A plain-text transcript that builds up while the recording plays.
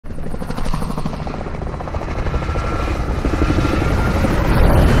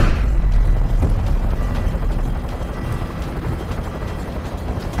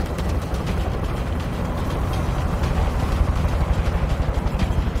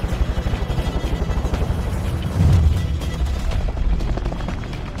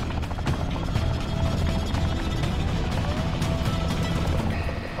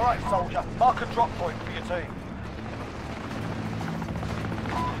drop point for your team.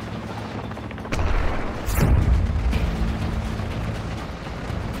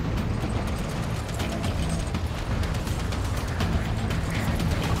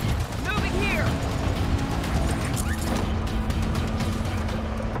 Moving here!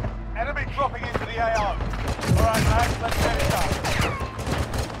 Enemy dropping into the AO. Alright, Max, let's get it done.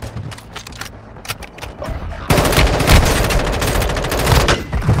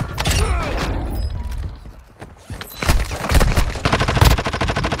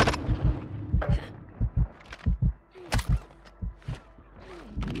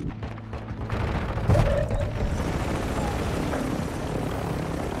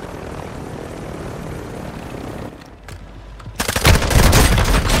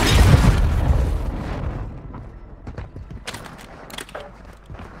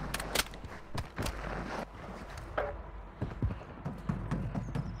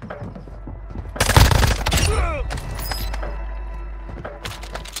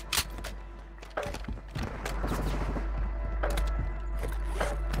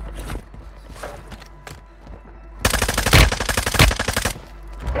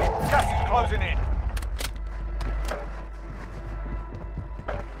 Gas is closing in.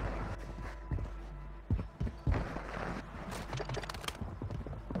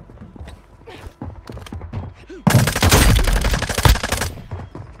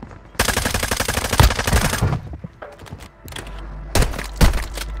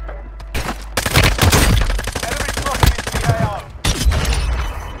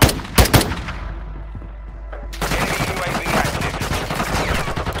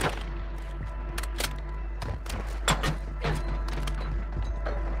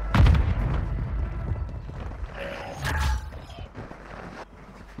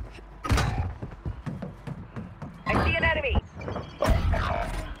 I see an enemy!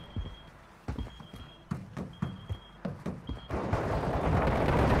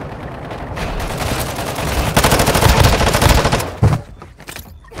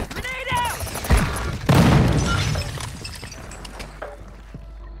 Grenade out!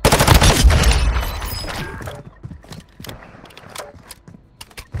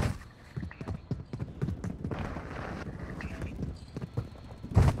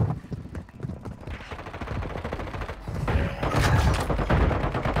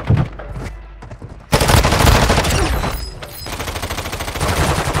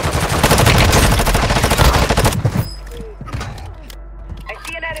 I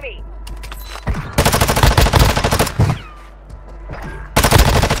see an enemy!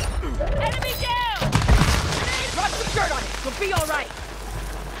 Enemy down! Drop some dirt on it! We'll be alright!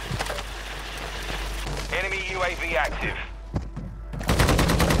 Enemy UAV active.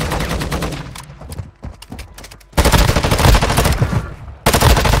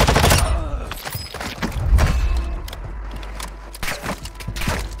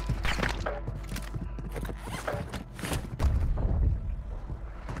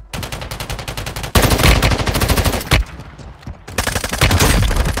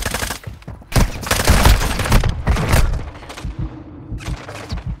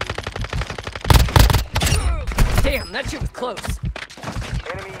 Damn, that shit was close.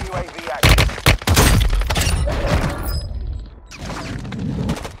 Enemy UAV active.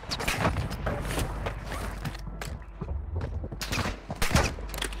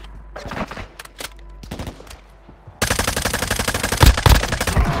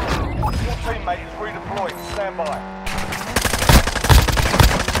 Your teammate is redeployed. Stand by.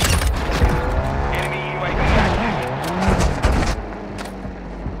 Enemy UAV active.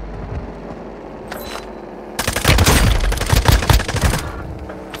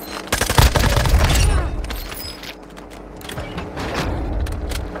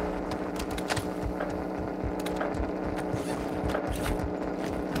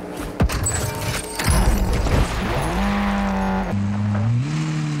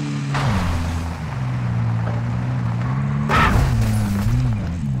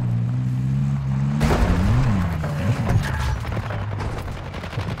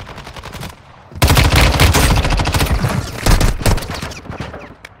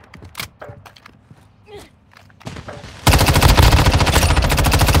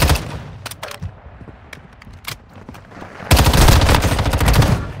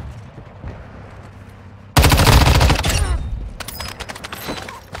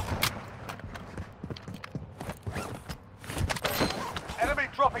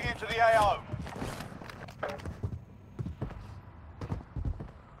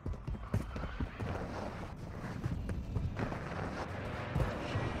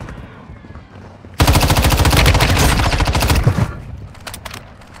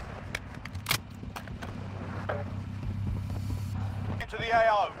 the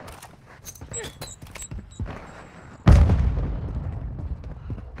AO.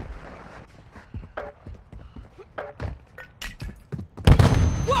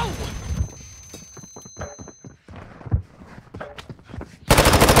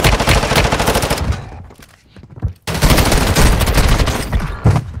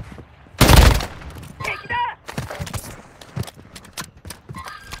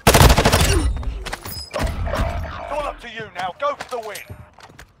 It's all up to you now. Go for the win.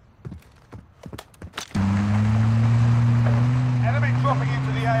 Enemy dropping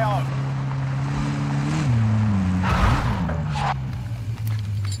into the AO.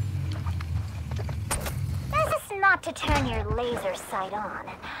 This is not to turn your laser sight on.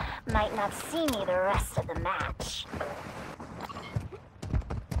 Might not see me the rest of the match.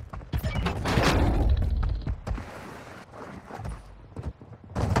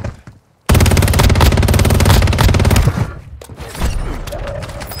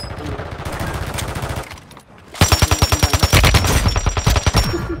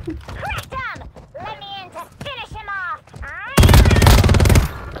 Cracked him! Let me in to finish him off!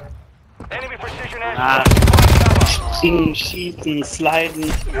 Enemy precision air Ah. strike. Schießen,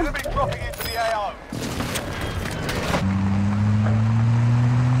 sliden. Enemy dropping into the AO.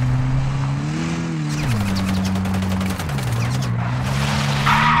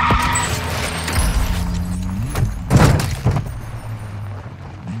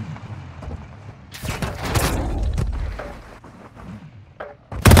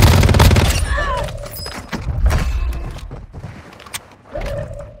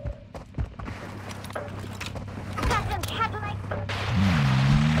 Got some Cadillac.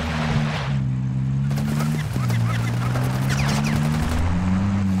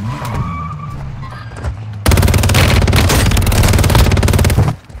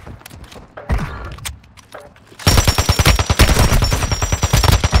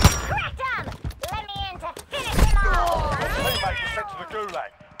 Cracked him! Let me in to finish him off! Teammates are sent to the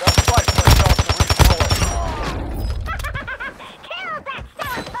gulag. They'll fight for a chance to redeploy. Kill that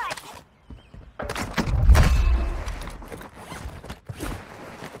sourpuss!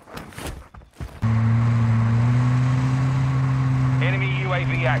 Enemy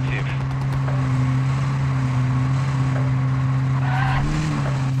UAV active.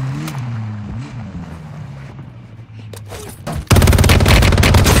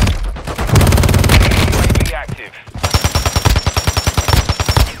 UAV active.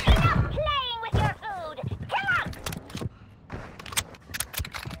 Enough playing with your food! Come on!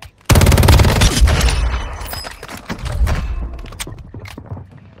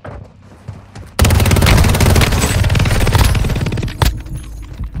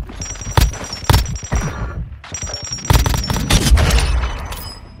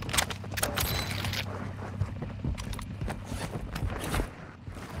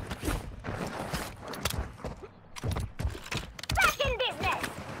 Back in business!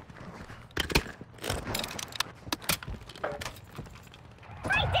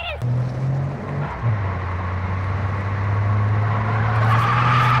 I didn't...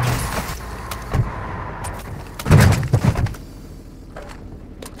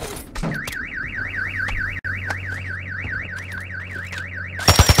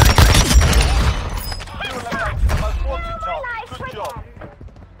 You eliminated the most wanted target. Life Good for job. them.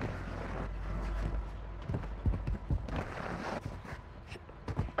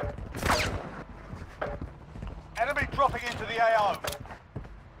 Enemy dropping into the AO.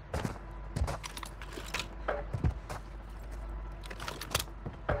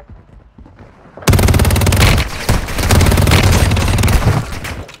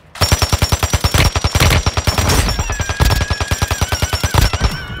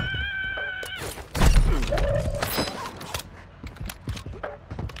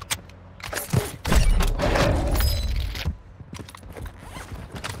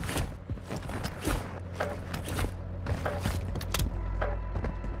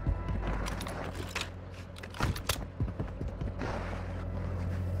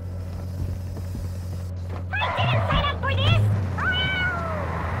 I didn't sign up for this!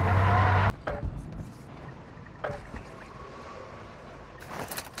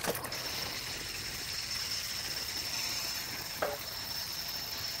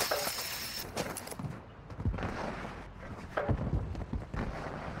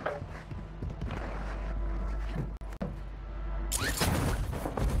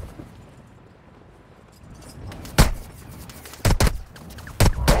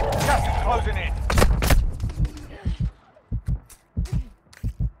 Gas is closing in.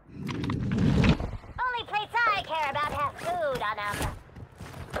 Only plates I care about have food on them.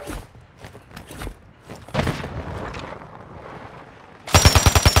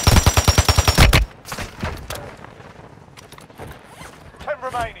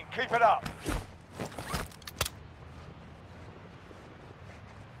 remaining. Keep it up.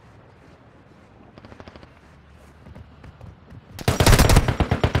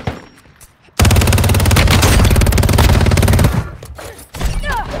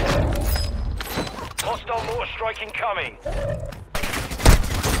 Hostile mortar strike incoming.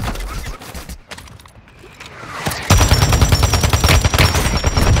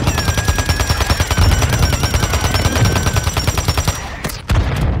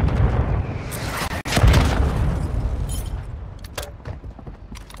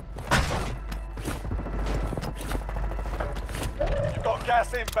 You've got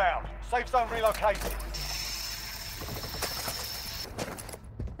gas inbound. Safe zone relocated.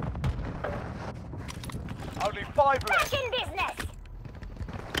 Only 5 left. Back in business!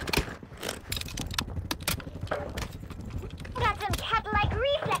 Got some cat-like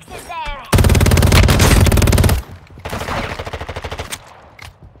reflexes there.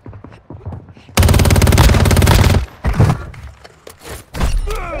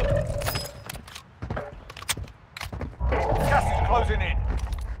 Gas is closing in.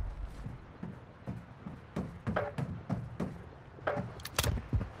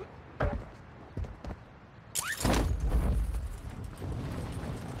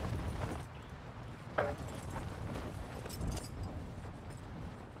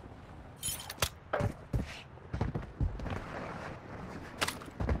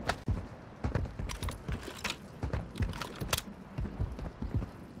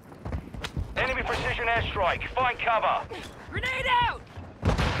 Enemy precision airstrike. Find cover. Grenade out!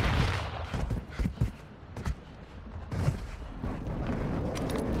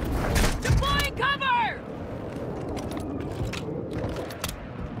 Deploying cover!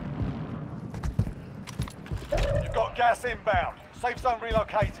 You've got gas inbound. Safe zone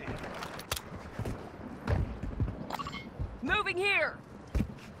relocated. Moving here!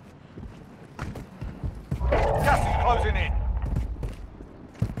 Gas is closing in.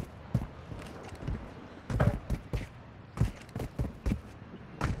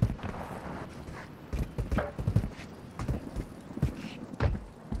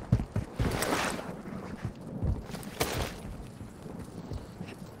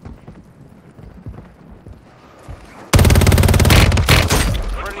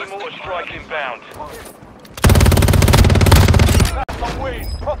 Friendly mortar strike inbound. That's a win.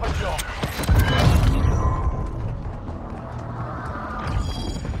 Proper job.